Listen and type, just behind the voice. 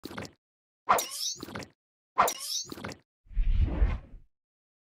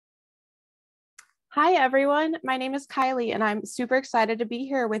Hi, everyone. My name is Kylie, and I'm super excited to be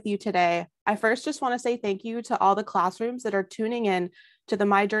here with you today. I first just want to say thank you to all the classrooms that are tuning in to the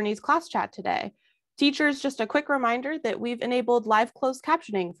My Journeys class chat today. Teachers, just a quick reminder that we've enabled live closed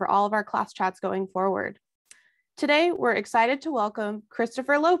captioning for all of our class chats going forward. Today, we're excited to welcome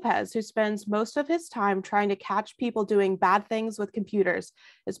Christopher Lopez, who spends most of his time trying to catch people doing bad things with computers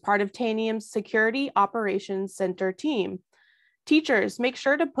as part of Tanium's Security Operations Center team. Teachers, make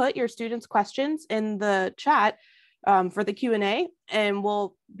sure to put your students' questions in the chat for the Q&A, and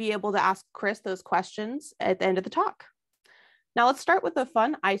we'll be able to ask Chris those questions at the end of the talk. Now let's start with a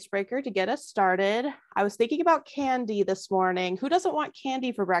fun icebreaker to get us started. I was thinking about candy this morning. Who doesn't want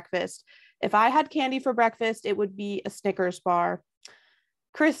candy for breakfast? If I had candy for breakfast, it would be a Snickers bar.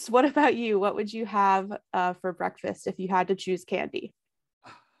 Chris, what about you? What would you have for breakfast if you had to choose candy?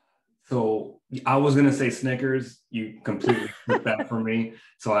 So I was going to say Snickers. You completely flipped that for me.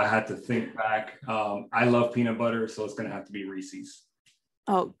 So I had to think back. I love peanut butter, so it's going to have to be Reese's.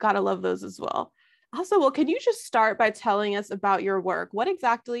 Oh, gotta love those as well. Also, well, can you just start by telling us about your work? What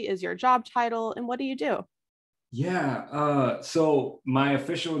exactly is your job title and what do you do? Yeah, so my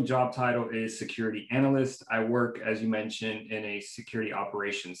official job title is security analyst. I work, as you mentioned, in a security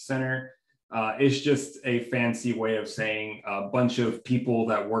operations center. It's just a fancy way of saying a bunch of people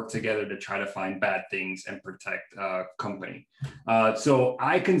that work together to try to find bad things and protect company. So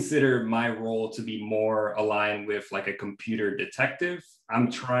I consider my role to be more aligned with like a computer detective. I'm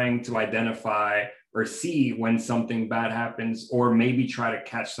trying to identify or see when something bad happens, or maybe try to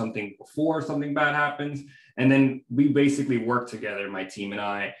catch something before something bad happens. And then we basically work together, my team and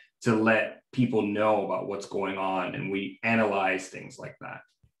I, to let people know about what's going on, and we analyze things like that.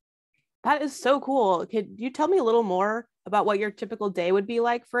 That is so cool. Could you tell me a little more about what your typical day would be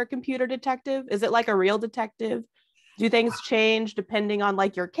like for a computer detective? Is it like a real detective? Do things change depending on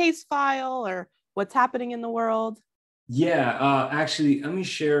like your case file or what's happening in the world? Yeah, actually, let me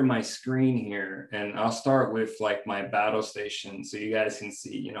share my screen here, and I'll start with like my battle station so you guys can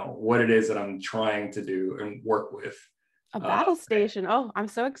see, what it is that I'm trying to do and work with. A battle station. Oh, I'm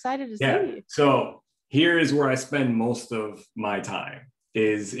so excited to Yeah, see. so here is where I spend most of my time,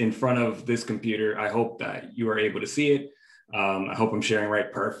 is in front of this computer. I hope that you are able to see it. I hope I'm sharing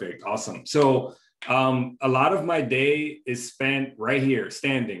right. Perfect. Awesome. So a lot of my day is spent right here,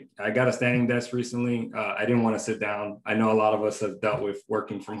 standing. I got a standing desk recently. I didn't want to sit down. I know a lot of us have dealt with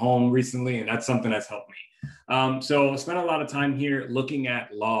working from home recently, and that's something that's helped me. So I spent a lot of time here looking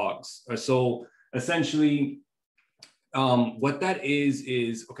at logs. So essentially, what that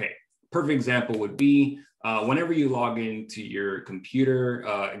is, okay, perfect example would be whenever you log into your computer,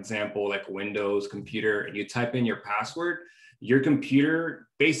 example, like Windows computer, and you type in your password, your computer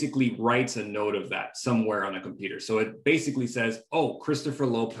basically writes a note of that somewhere on the computer. So it basically says, oh, Christopher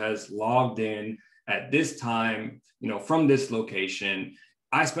Lopez logged in at this time, from this location.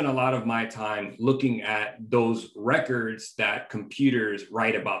 I spend a lot of my time looking at those records that computers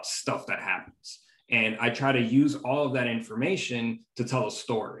write about stuff that happens. And I try to use all of that information to tell a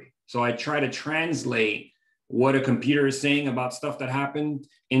story. So I try to translate what a computer is saying about stuff that happened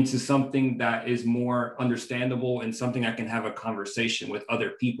into something that is more understandable and something I can have a conversation with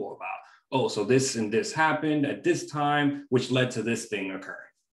other people about. Oh, so this and this happened at this time, which led to this thing occurring.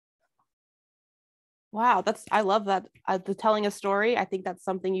 Wow, I love that. The telling a story, I think that's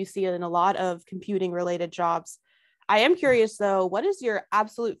something you see in a lot of computing related jobs. I am curious though, what is your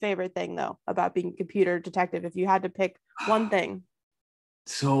absolute favorite thing though about being a computer detective if you had to pick one thing?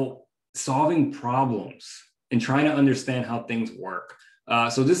 So solving problems and trying to understand how things work.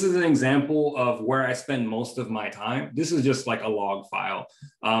 So this is an example of where I spend most of my time. This is just like a log file.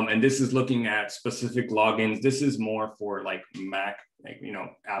 And this is looking at specific logins. This is more for like Mac,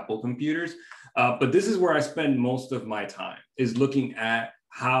 Apple computers. But this is where I spend most of my time, is looking at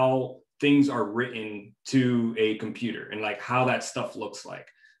how things are written to a computer and like how that stuff looks like.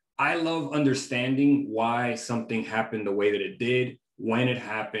 I love understanding why something happened the way that it did, when it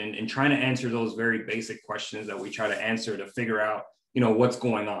happened, and trying to answer those very basic questions that we try to answer to figure out, what's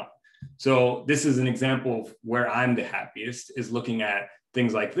going on. So this is an example of where I'm the happiest, is looking at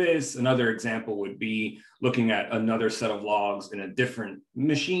things like this. Another example would be looking at another set of logs in a different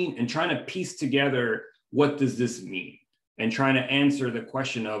machine and trying to piece together, what does this mean? And trying to answer the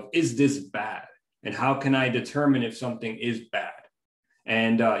question of, is this bad? And how can I determine if something is bad?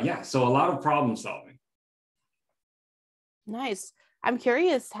 And so a lot of problem solving. Nice. I'm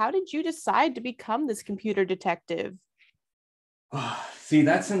curious, how did you decide to become this computer detective? See,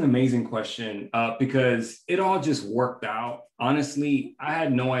 that's an amazing question because it all just worked out. Honestly, I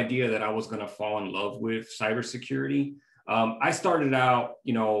had no idea that I was going to fall in love with cybersecurity. I started out,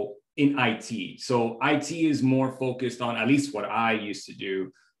 in IT. So IT is more focused on, at least what I used to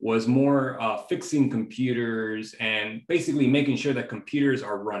do, was more fixing computers and basically making sure that computers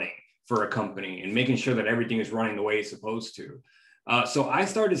are running for a company and making sure that everything is running the way it's supposed to. So I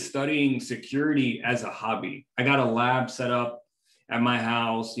started studying security as a hobby. I got a lab set up at my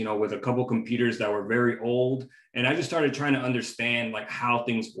house, with a couple computers that were very old. And I just started trying to understand like how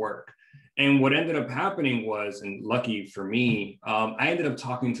things work. And what ended up happening was, and lucky for me, I ended up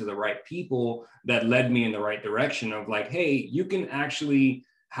talking to the right people that led me in the right direction of like, hey, you can actually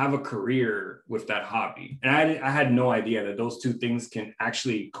have a career with that hobby. And I had no idea that those two things can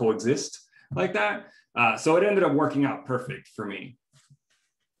actually coexist like that. So it ended up working out perfect for me.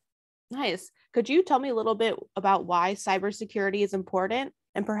 Nice. Could you tell me a little bit about why cybersecurity is important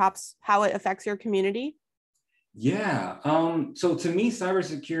and perhaps how it affects your community? Yeah. So to me,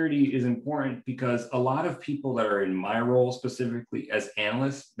 cybersecurity is important because a lot of people that are in my role specifically as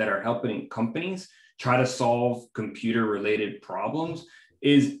analysts that are helping companies try to solve computer related problems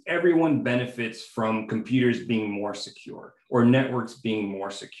is everyone benefits from computers being more secure or networks being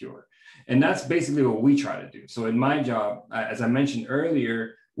more secure. And that's basically what we try to do. So in my job, as I mentioned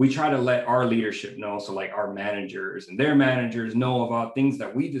earlier, we try to let our leadership know, so like our managers and their managers know about things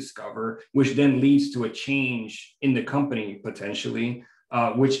that we discover, which then leads to a change in the company potentially,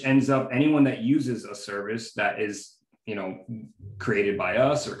 which ends up anyone that uses a service that is, created by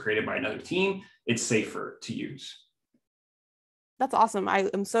us or created by another team, it's safer to use. That's awesome. I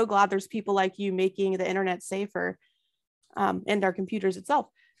am so glad there's people like you making the internet safer, and our computers itself.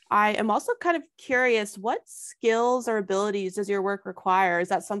 I am also kind of curious, what skills or abilities does your work require? Is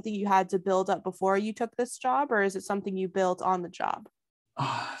that something you had to build up before you took this job, or is it something you built on the job?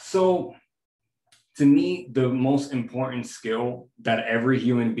 So to me, the most important skill that every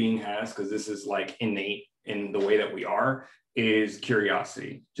human being has, because this is like innate in the way that we are, is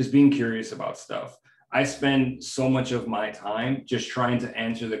curiosity, just being curious about stuff. I spend so much of my time just trying to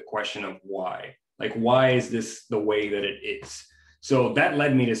answer the question of why. Like, why is this the way that it is? So that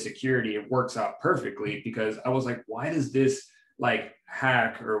led me to security. It works out perfectly because I was like, why does this like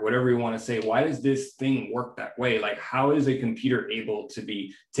hack or whatever you want to say, why does this thing work that way? Like, how is a computer able to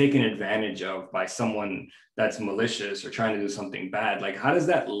be taken advantage of by someone that's malicious or trying to do something bad? Like, how does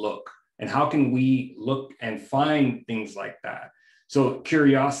that look? And how can we look and find things like that? So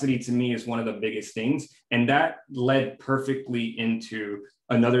curiosity to me is one of the biggest things. And that led perfectly into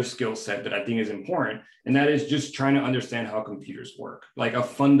another skill set that I think is important. And that is just trying to understand how computers work, like a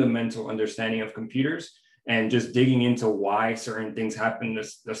fundamental understanding of computers and just digging into why certain things happen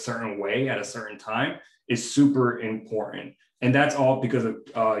a certain way at a certain time is super important. And that's all because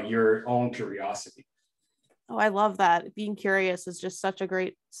of your own curiosity. Oh, I love that. Being curious is just such a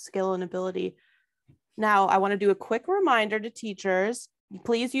great skill and ability. Now, I want to do a quick reminder to teachers.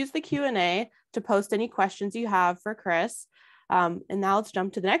 Please use the Q&A to post any questions you have for Chris. And now let's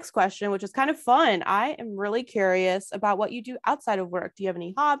jump to the next question, which is kind of fun. I am really curious about what you do outside of work. Do you have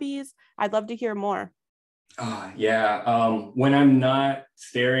any hobbies? I'd love to hear more. When I'm not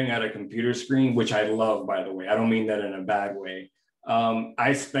staring at a computer screen, which I love, by the way, I don't mean that in a bad way.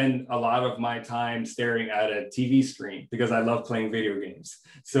 I spend a lot of my time staring at a TV screen because I love playing video games.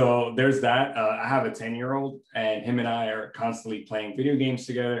 So there's that. I have a 10-year-old and him and I are constantly playing video games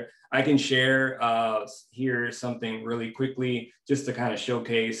together. I can share here something really quickly just to kind of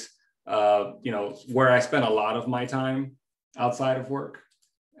showcase, where I spend a lot of my time outside of work.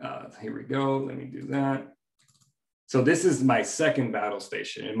 Here we go. Let me do that. So this is my second battle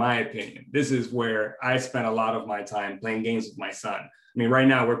station, in my opinion. This is where I spent a lot of my time playing games with my son. I mean, right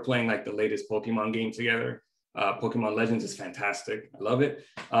now we're playing like the latest Pokemon game together. Pokemon Legends is fantastic. I love it.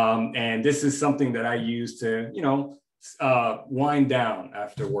 And this is something that I use to, wind down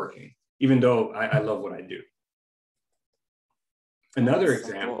after working, even though I love what I do. Another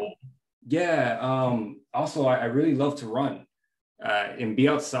example. Cool. Also, I really love to run and be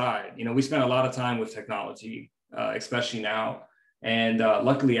outside. We spend a lot of time with technology, especially now. And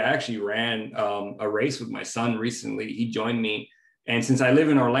luckily, I actually ran a race with my son recently. He joined me. And since I live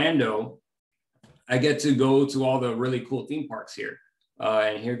in Orlando, I get to go to all the really cool theme parks here.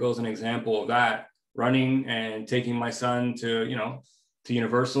 And here goes an example of that, running and taking my son to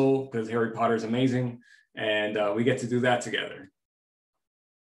Universal because Harry Potter is amazing. And we get to do that together.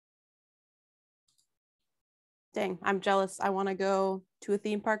 Dang, I'm jealous. I want to go to a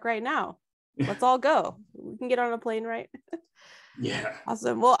theme park right now. Let's all go. We can get on a plane, right? Yeah.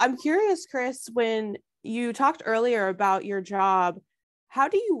 Awesome. Well, I'm curious, Chris, when you talked earlier about your job, how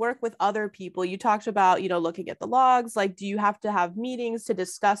do you work with other people? You talked about, looking at the logs. Like, do you have to have meetings to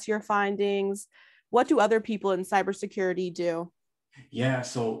discuss your findings? What do other people in cybersecurity do? Yeah,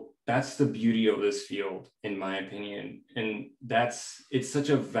 so that's the beauty of this field, in my opinion. And it's such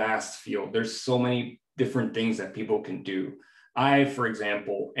a vast field. There's so many different things that people can do. I, for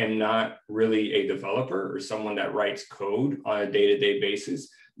example, am not really a developer or someone that writes code on a day-to-day basis,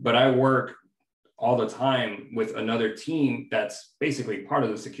 but I work all the time with another team that's basically part of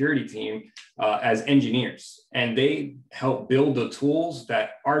the security team as engineers. And they help build the tools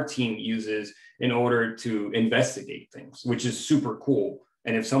that our team uses in order to investigate things, which is super cool.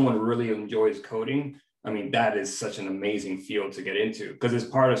 And if someone really enjoys coding, I mean, that is such an amazing field to get into because it's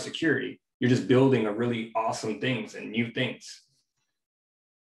part of security. You're just building a really awesome things and new things.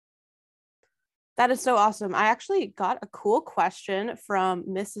 That is so awesome. I actually got a cool question from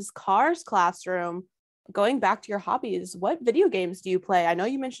Mrs. Carr's classroom. Going back to your hobbies, what video games do you play? I know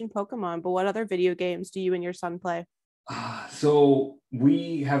you mentioned Pokemon, but what other video games do you and your son play? So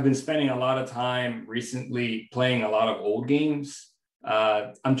we have been spending a lot of time recently playing a lot of old games.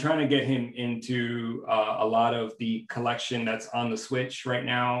 I'm trying to get him into a lot of the collection that's on the Switch right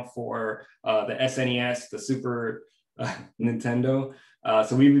now for the SNES, the Super Nintendo.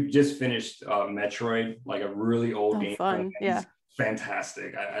 So we just finished Metroid, like a really old game. Fun. Yeah.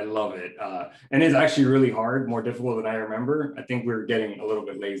 Fantastic. I love it. And it's actually really hard, more difficult than I remember. I think we're getting a little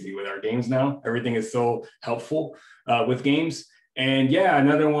bit lazy with our games now. Everything is so helpful with games. And yeah,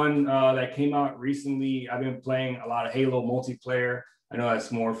 another one that came out recently, I've been playing a lot of Halo multiplayer. I know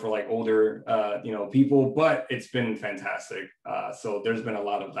that's more for like older, people, but it's been fantastic. So there's been a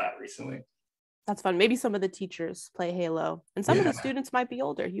lot of that recently. That's fun. Maybe some of the teachers play Halo and some of the students might be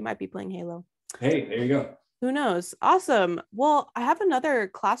older. You might be playing Halo. Hey, there you go. Who knows? Awesome. Well, I have another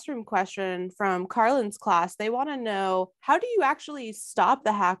classroom question from Carlin's class. They want to know, how do you actually stop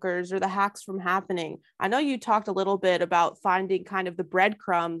the hackers or the hacks from happening? I know you talked a little bit about finding kind of the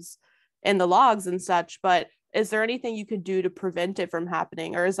breadcrumbs in the logs and such, but is there anything you could do to prevent it from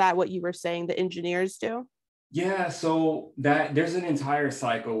happening? Or is that what you were saying the engineers do? Yeah, so that there's an entire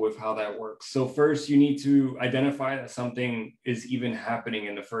cycle with how that works. So first you need to identify that something is even happening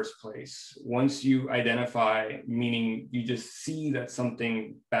in the first place. Once you identify, meaning you just see that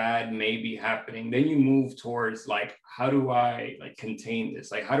something bad may be happening, then you move towards like, how do I like contain this?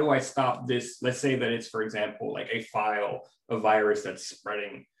 Like, how do I stop this? Let's say that it's, for example, like a file, a virus that's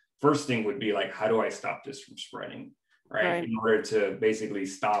spreading. First thing would be like, how do I stop this from spreading? Right? In order to basically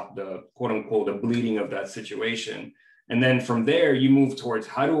stop the quote unquote, the bleeding of that situation. And then from there, you move towards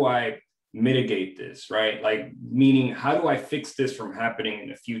how do I mitigate this, right? Like, meaning, how do I fix this from happening in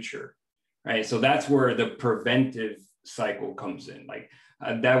the future, right? So that's where the preventive cycle comes in. Like,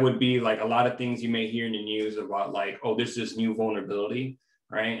 that would be like a lot of things you may hear in the news about like, oh, there's this new vulnerability,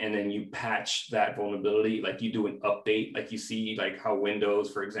 right? And then you patch that vulnerability, like you do an update, like you see like how Windows,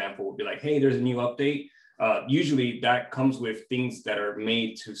 for example, would be like, hey, there's a new update. Usually that comes with things that are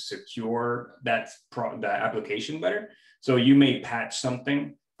made to secure that application better. So you may patch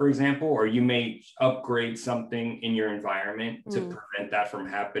something, for example, or you may upgrade something in your environment to prevent that from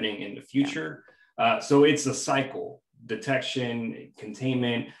happening in the future. So it's a cycle: detection,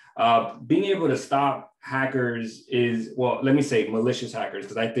 containment. Being able to stop hackers is, well, let me say malicious hackers,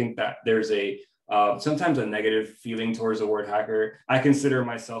 because I think that there's a sometimes a negative feeling towards the word hacker. I consider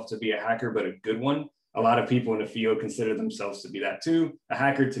myself to be a hacker, but a good one. A lot of people in the field consider themselves to be that too. A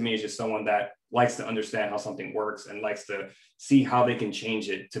hacker to me is just someone that likes to understand how something works and likes to see how they can change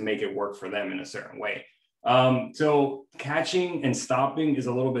it to make it work for them in a certain way. So catching and stopping is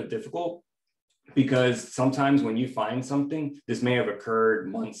a little bit difficult because sometimes when you find something, this may have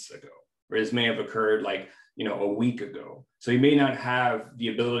occurred months ago, or this may have occurred like, a week ago. So you may not have the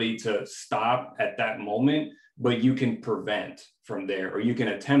ability to stop at that moment, but you can prevent from there, or you can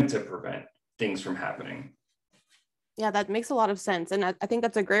attempt to prevent things from happening. Yeah, that makes a lot of sense. And I think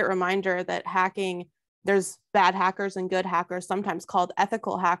that's a great reminder that hacking, there's bad hackers and good hackers, sometimes called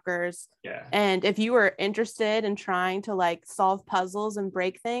ethical hackers. Yeah. And if you are interested in trying to like solve puzzles and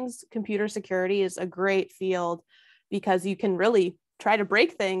break things, computer security is a great field because you can really try to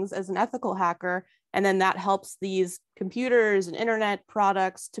break things as an ethical hacker. And then that helps these computers and internet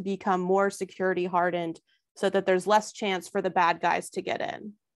products to become more security hardened so that there's less chance for the bad guys to get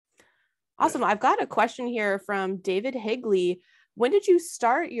in. Awesome. I've got a question here from David Higley. When did you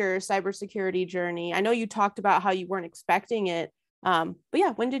start your cybersecurity journey? I know you talked about how you weren't expecting it, but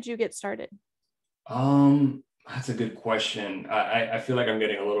yeah, when did you get started? That's a good question. I feel like I'm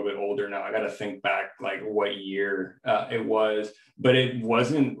getting a little bit older now. I got to think back like what year it was, but it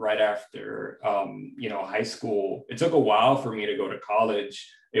wasn't right after, high school. It took a while for me to go to college.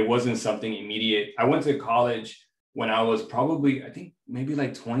 It wasn't something immediate. I went to college when I was probably, I think maybe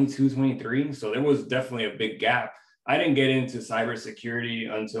like 22, 23. So there was definitely a big gap. I didn't get into cybersecurity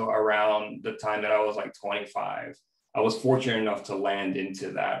until around the time that I was like 25. I was fortunate enough to land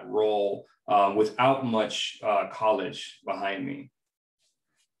into that role without much college behind me.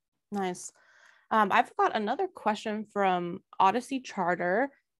 Nice. I've got another question from Odyssey Charter.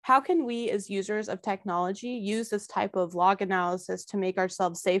 How can we as users of technology use this type of log analysis to make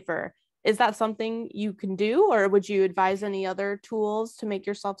ourselves safer? Is that something you can do, or would you advise any other tools to make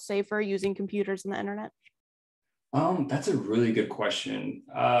yourself safer using computers and the internet? That's a really good question.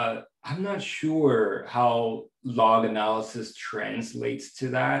 I'm not sure how log analysis translates to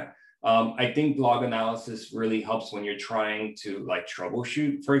that. I think log analysis really helps when you're trying to like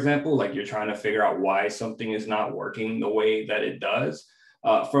troubleshoot, for example, like you're trying to figure out why something is not working the way that it does.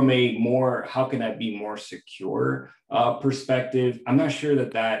 From a more, how can I be more secure perspective, I'm not sure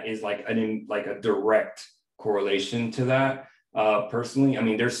that that is like like a direct correlation to that. Personally, I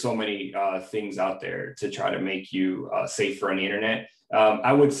mean, there's so many things out there to try to make you safer on the internet.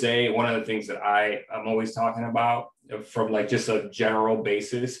 I would say one of the things that I'm always talking about from like just a general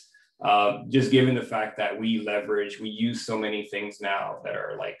basis, just given the fact that we use so many things now that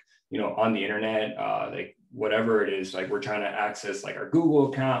are like, on the internet, like whatever it is, like we're trying to access like our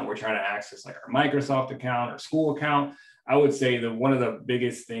Google account, we're trying to access like our Microsoft account or school account. I would say that one of the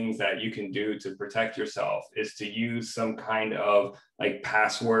biggest things that you can do to protect yourself is to use some kind of like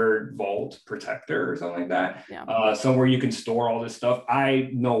password vault protector or something like that. Yeah. Somewhere you can store all this stuff. I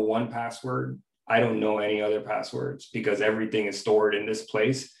know one password. I don't know any other passwords because everything is stored in this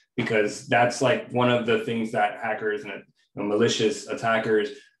place, because that's like one of the things that hackers and malicious attackers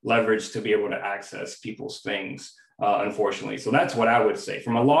leverage to be able to access people's things, unfortunately. So that's what I would say.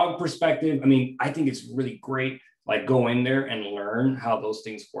 From a log perspective, I mean, I think it's really great. Like go in there and learn how those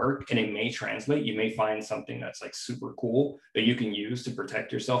things work, and it may translate. You may find something that's like super cool that you can use to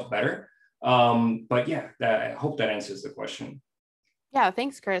protect yourself better. But yeah, I hope that answers the question. Yeah,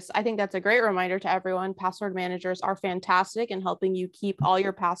 thanks, Chris. I think that's a great reminder to everyone. Password managers are fantastic in helping you keep all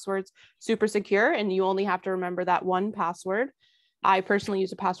your passwords super secure, and you only have to remember that one password. I personally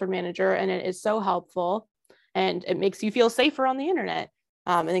use a password manager, and it is so helpful, and it makes you feel safer on the internet.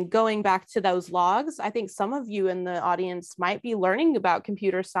 And then going back to those logs, I think some of you in the audience might be learning about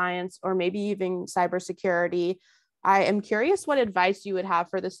computer science or maybe even cybersecurity. I am curious what advice you would have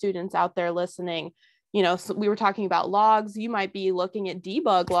for the students out there listening. So we were talking about logs. You might be looking at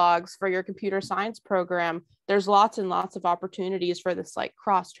debug logs for your computer science program. There's lots and lots of opportunities for this like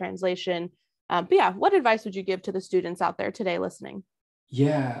cross translation. But yeah, what advice would you give to the students out there today listening?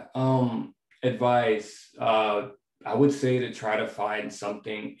 Yeah, advice. I would say to try to find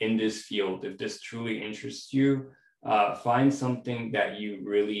something in this field. If this truly interests you, find something that you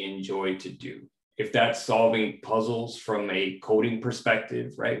really enjoy to do. If that's solving puzzles from a coding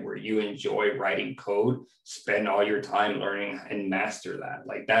perspective, right, where you enjoy writing code, spend all your time learning and master that.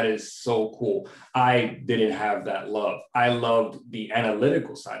 Like that is so cool. I didn't have that love. I loved the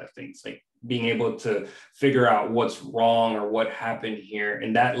analytical side of things, like being able to figure out what's wrong or what happened here.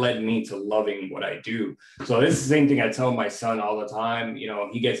 And that led me to loving what I do. So this is the same thing I tell my son all the time.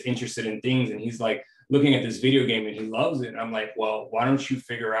 He gets interested in things and he's like looking at this video game and he loves it. And I'm like, well, why don't you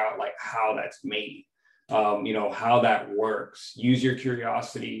figure out like how that's made? How that works. Use your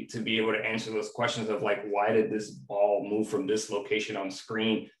curiosity to be able to answer those questions of like, why did this ball move from this location on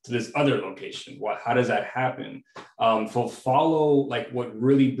screen to this other location? How does that happen? So follow like what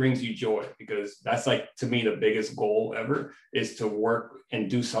really brings you joy, because that's like, to me, the biggest goal ever is to work and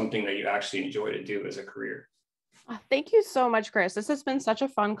do something that you actually enjoy to do as a career. Thank you so much, Chris. This has been such a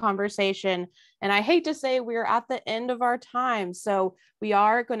fun conversation. And I hate to say we're at the end of our time. So we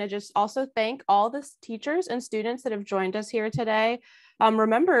are going to just also thank all the teachers and students that have joined us here today.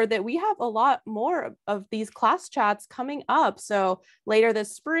 Remember that we have a lot more of these class chats coming up. So later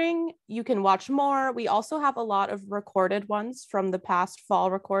this spring, you can watch more. We also have a lot of recorded ones from the past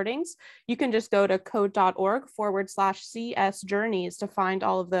fall recordings. You can just go to code.org/CS journeys to find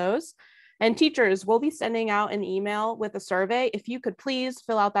all of those. And teachers, we'll be sending out an email with a survey. If you could please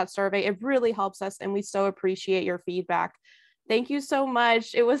fill out that survey, it really helps us and we so appreciate your feedback. Thank you so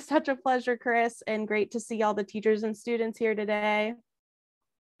much. It was such a pleasure, Chris, and great to see all the teachers and students here today.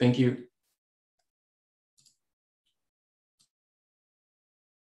 Thank you.